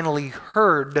they finally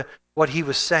heard what he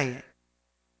was saying.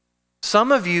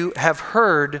 Some of you have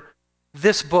heard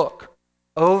this book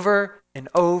over and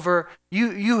over.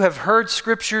 You have heard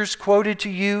scriptures quoted to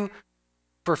you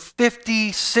for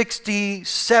 50, 60,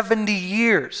 70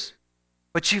 years,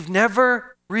 but you've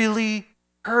never really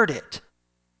heard it.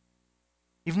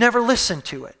 You've never listened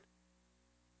to it.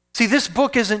 See, this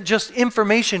book isn't just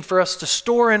information for us to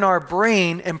store in our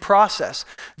brain and process.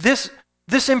 This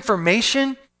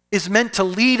information is meant to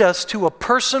lead us to a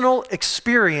personal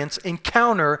experience,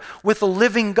 encounter with a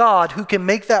living God who can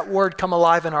make that word come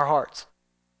alive in our hearts.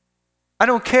 I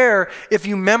don't care if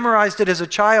you memorized it as a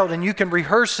child and you can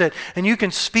rehearse it and you can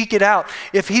speak it out.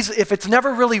 If it's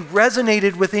never really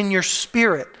resonated within your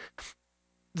spirit,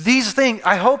 these things,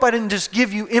 I hope I didn't just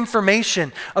give you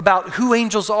information about who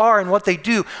angels are and what they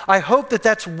do. I hope that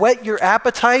that's whet your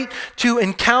appetite to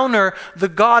encounter the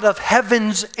God of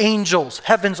heaven's angels,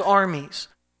 heaven's armies.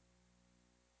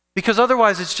 Because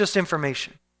otherwise it's just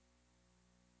information.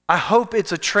 I hope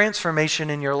it's a transformation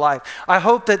in your life. I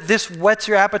hope that this whets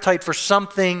your appetite for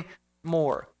something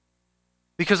more.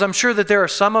 Because I'm sure that there are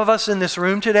some of us in this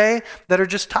room today that are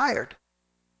just tired.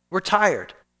 We're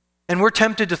tired. And we're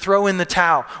tempted to throw in the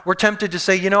towel. We're tempted to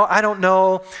say, I don't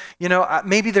know,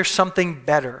 maybe there's something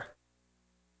better.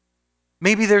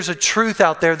 Maybe there's a truth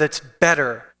out there that's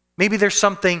better. Maybe there's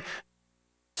something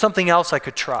else I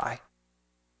could try.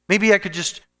 Maybe I could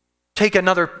just take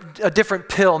a different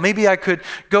pill. Maybe I could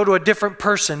go to a different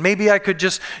person. Maybe I could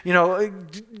just,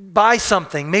 buy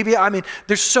something.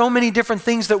 There's so many different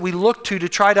things that we look to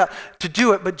try to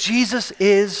do it, but Jesus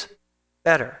is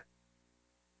better.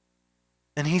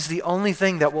 And he's the only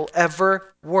thing that will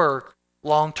ever work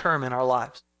long term in our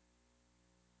lives.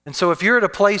 And so if you're at a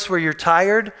place where you're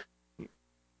tired,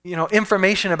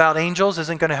 information about angels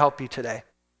isn't going to help you today.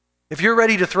 If you're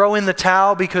ready to throw in the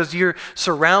towel because you're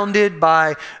surrounded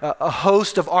by a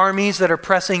host of armies that are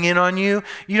pressing in on you,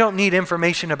 you don't need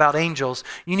information about angels.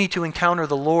 You need to encounter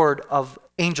the Lord of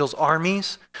angels'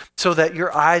 armies so that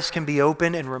your eyes can be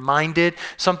open and reminded.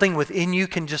 Something within you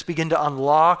can just begin to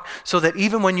unlock so that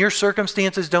even when your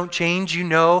circumstances don't change, you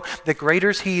know that greater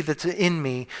is he that's in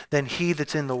me than he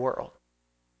that's in the world.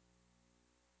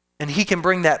 And he can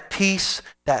bring that peace,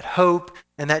 that hope,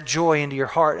 and that joy into your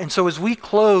heart. And so as we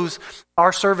close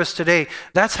our service today,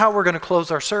 that's how we're going to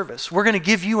close our service. We're going to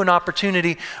give you an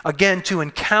opportunity, again, to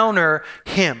encounter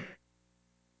him.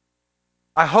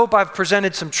 I hope I've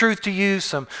presented some truth to you,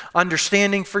 some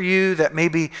understanding for you that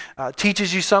maybe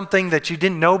teaches you something that you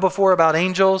didn't know before about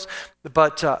angels,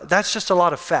 but that's just a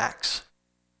lot of facts.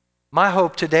 My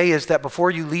hope today is that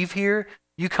before you leave here,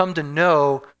 you come to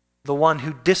know the one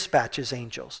who dispatches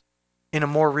angels in a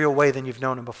more real way than you've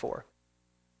known him before.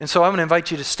 And so I'm going to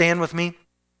invite you to stand with me.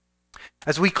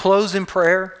 As we close in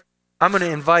prayer, I'm going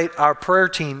to invite our prayer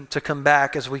team to come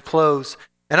back as we close.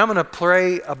 And I'm going to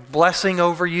pray a blessing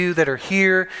over you that are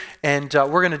here. And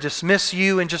we're going to dismiss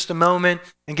you in just a moment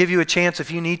and give you a chance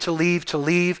if you need to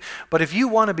leave. But if you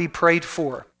want to be prayed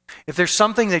for, if there's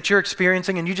something that you're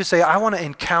experiencing and you just say, I want to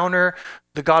encounter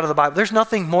the God of the Bible. There's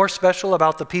nothing more special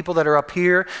about the people that are up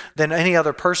here than any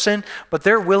other person, but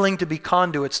they're willing to be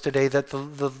conduits today that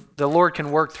the Lord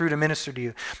can work through to minister to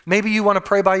you. Maybe you want to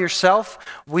pray by yourself.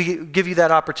 We give you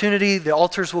that opportunity. The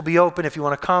altars will be open if you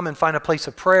want to come and find a place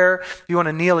of prayer. If you want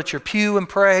to kneel at your pew and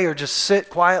pray or just sit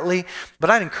quietly.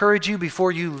 But I'd encourage you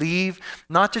before you leave,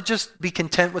 not to just be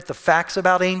content with the facts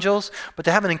about angels, but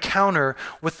to have an encounter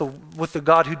with the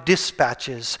God who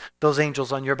dispatches those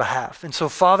angels on your behalf. And so,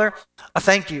 Father, I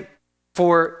thank you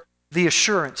for the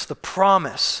assurance, the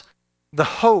promise, the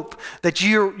hope that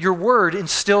your word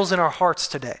instills in our hearts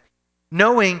today.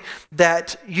 Knowing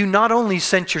that you not only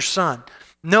sent your son,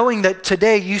 knowing that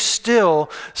today you still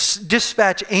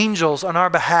dispatch angels on our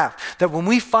behalf, that when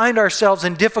we find ourselves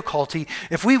in difficulty,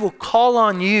 if we will call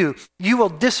on you, you will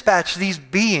dispatch these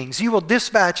beings, you will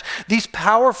dispatch these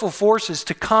powerful forces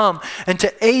to come and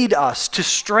to aid us, to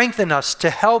strengthen us,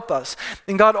 to help us.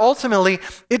 And God, ultimately,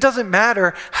 it doesn't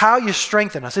matter how you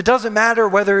strengthen us. It doesn't matter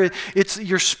whether it's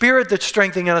your spirit that's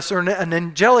strengthening us or an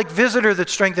angelic visitor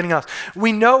that's strengthening us.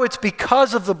 We know it's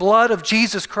because of the blood of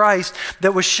Jesus Christ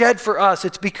that was shed for us.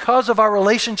 It's because of our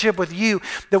relationship with you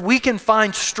that we can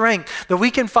find strength, that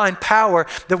we can find power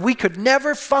that we could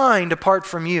never find apart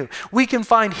from you. We can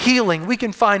find healing, we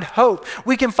can find hope,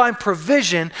 we can find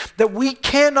provision that we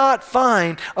cannot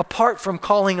find apart from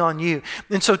calling on you.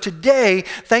 And so today,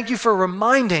 thank you for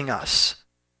reminding us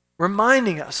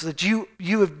that you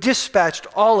have dispatched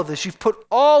all of this. You've put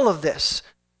all of this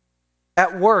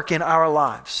at work in our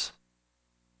lives.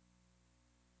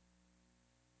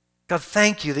 God,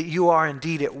 thank you that you are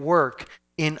indeed at work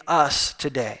in us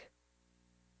today.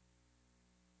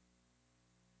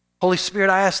 Holy Spirit,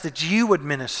 I ask that you would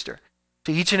minister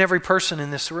to each and every person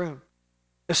in this room,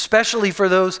 especially for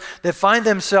those that find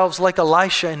themselves like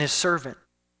Elisha and his servant.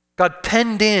 God,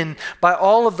 penned in by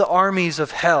all of the armies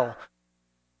of hell.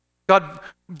 God,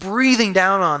 breathing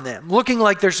down on them, looking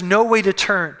like there's no way to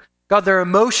turn. God, their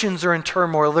emotions are in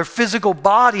turmoil. Their physical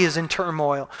body is in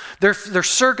turmoil. Their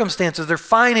circumstances, their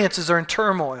finances are in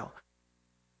turmoil.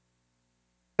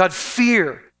 God,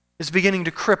 fear is beginning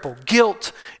to cripple.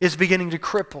 Guilt is beginning to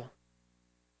cripple.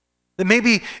 That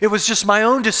maybe it was just my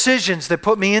own decisions that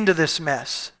put me into this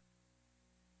mess.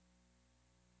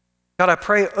 God, I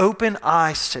pray open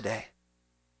eyes today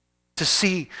to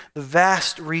see the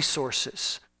vast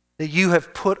resources that you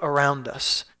have put around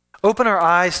us. Open our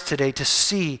eyes today to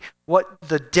see what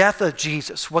the death of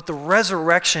Jesus, what the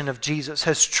resurrection of Jesus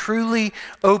has truly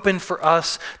opened for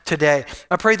us today.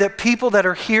 I pray that people that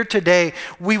are here today,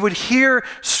 we would hear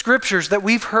scriptures that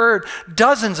we've heard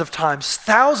dozens of times,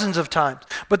 thousands of times,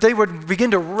 but they would begin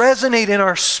to resonate in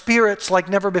our spirits like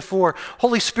never before.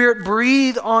 Holy Spirit,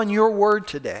 breathe on your word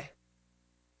today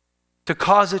to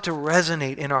cause it to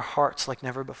resonate in our hearts like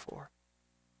never before.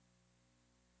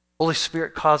 Holy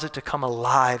Spirit, cause it to come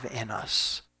alive in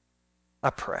us,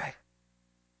 I pray.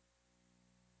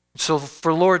 So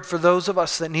for those of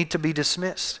us that need to be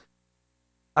dismissed,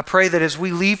 I pray that as we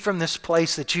leave from this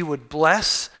place that you would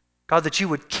bless, God, that you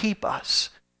would keep us.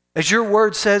 As your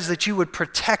word says, that you would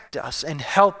protect us and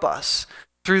help us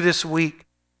through this week.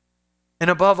 And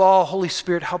above all, Holy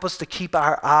Spirit, help us to keep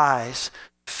our eyes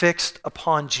fixed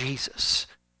upon Jesus.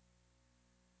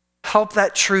 Help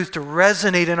that truth to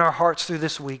resonate in our hearts through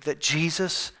this week, that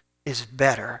Jesus is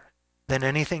better than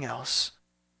anything else.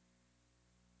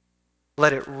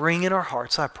 Let it ring in our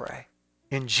hearts, I pray.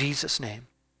 In Jesus' name,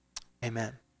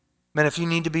 amen. Man, if you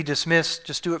need to be dismissed,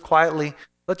 just do it quietly.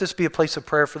 Let this be a place of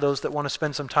prayer for those that want to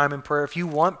spend some time in prayer. If you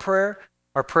want prayer,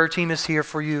 our prayer team is here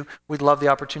for you. We'd love the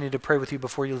opportunity to pray with you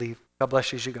before you leave. God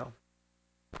bless you as you go.